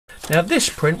Now this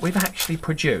print we've actually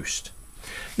produced.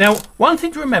 Now one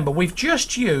thing to remember, we've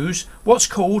just used what's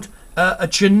called a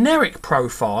generic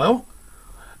profile.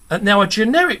 Now a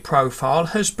generic profile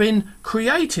has been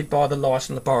created by the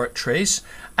Lyson laboratories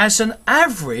as an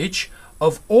average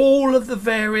of all of the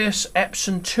various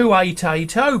Epson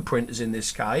 2880 printers in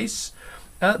this case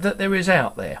that there is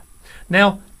out there.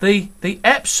 Now the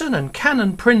Epson and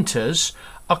Canon printers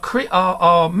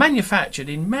are manufactured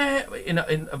in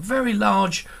a very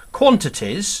large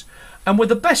quantities, and with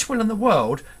the best will in the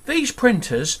world, these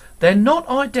printers, they're not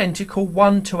identical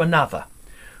one to another.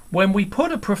 When we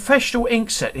put a professional ink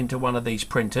set into one of these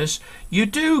printers, you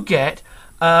do get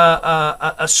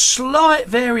a slight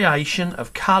variation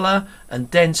of colour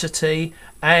and density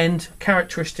and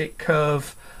characteristic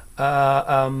curve,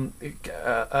 the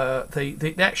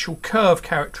actual curve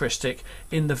characteristic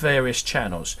in the various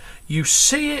channels. You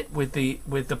see it with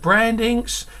the brand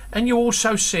inks, and you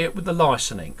also see it with the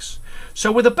Lyson inks.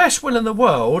 So with the best will in the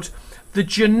world, the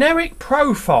generic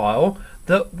profile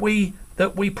that we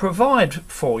provide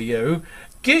for you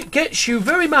gets you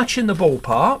very much in the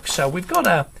ballpark. So we've got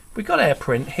our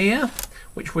print here,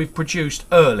 which we've produced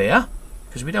earlier,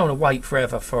 because we don't want to wait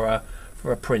forever for a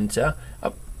printer.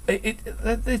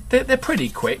 They're pretty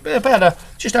quick. They're about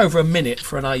just over a minute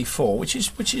for an A4, which is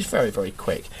very, very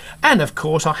quick. And of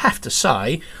course, I have to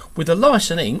say, with the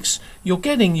Lyson inks, you're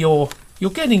getting your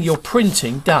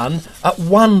printing done at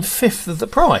 1/5 of the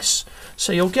price.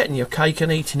 So you're getting your cake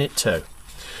and eating it too.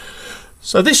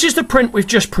 So this is the print we've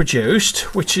just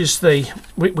produced, which is the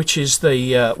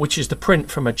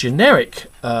print from a generic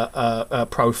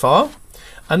profile,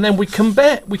 and then we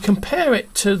compare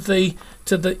it to the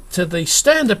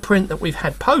standard print that we've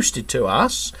had posted to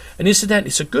us. And incidentally,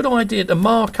 it's a good idea to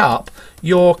mark up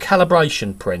your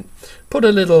calibration print. Put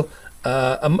a little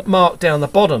a mark down the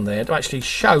bottom there to actually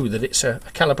show that it's a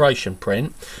calibration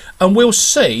print, and we'll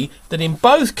see that in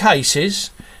both cases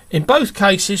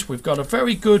we've got a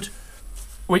very good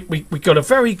we got a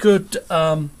very good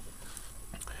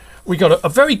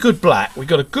black. We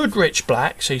got a good rich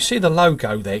black. So you see the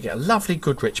logo there. You get a lovely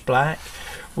good rich black.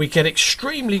 We get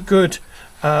extremely good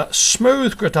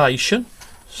smooth gradation.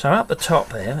 So up the top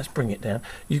there, let's bring it down.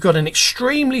 You've got an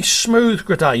extremely smooth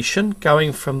gradation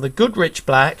going from the good rich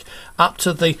black up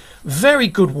to the very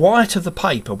good white of the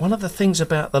paper. One of the things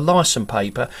about the Lyson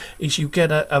paper is you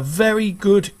get a very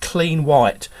good clean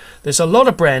white. There's a lot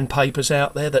of brand papers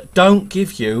out there that don't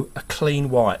give you a clean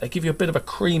white. They give you a bit of a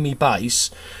creamy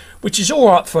base, which is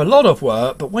all right for a lot of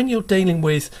work, but when you're dealing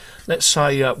with, let's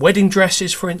say, wedding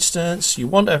dresses, for instance, you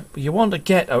want to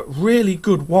get a really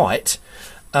good white.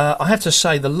 I have to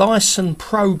say the Lyson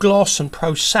Pro Gloss and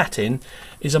Pro Satin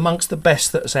is amongst the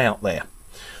best that's out there.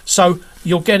 So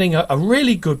you're getting a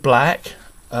really good black,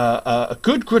 a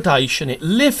good gradation. It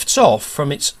lifts off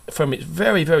from its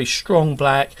very, very strong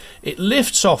black. It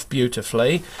lifts off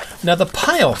beautifully. Now the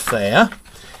payoff there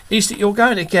is that you're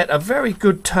going to get a very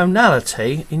good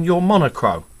tonality in your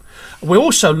monochrome. We're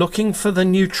also looking for the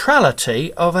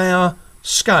neutrality of our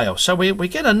scale, so we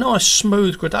get a nice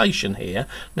smooth gradation here.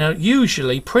 Now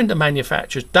usually printer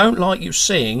manufacturers don't like you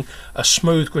seeing a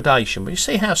smooth gradation, but you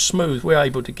see how smooth we're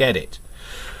able to get it.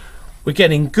 We're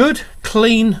getting good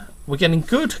clean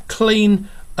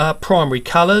primary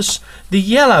colours. The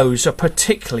yellows are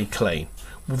particularly clean.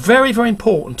 Very, very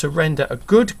important to render a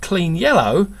good clean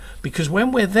yellow, because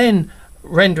when we're then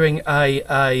rendering a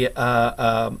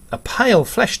pale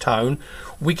flesh tone,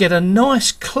 we get a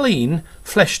nice clean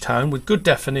flesh tone with good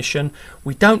definition.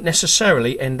 We don't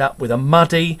necessarily end up with a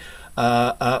muddy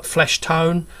flesh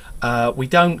tone. We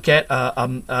don't get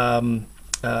in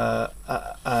our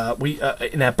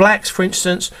blacks, for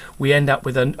instance, we end up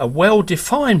with a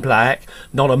well-defined black,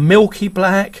 not a milky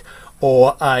black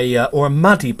or a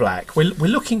muddy black. We're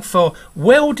looking for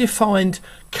well-defined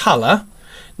colour.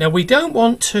 Now we don't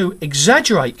want to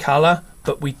exaggerate colour,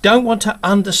 but we don't want to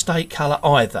understate colour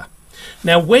either.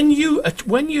 Now when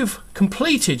you've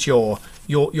completed your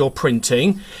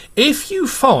printing, if you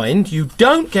find you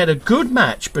don't get a good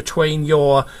match between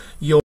your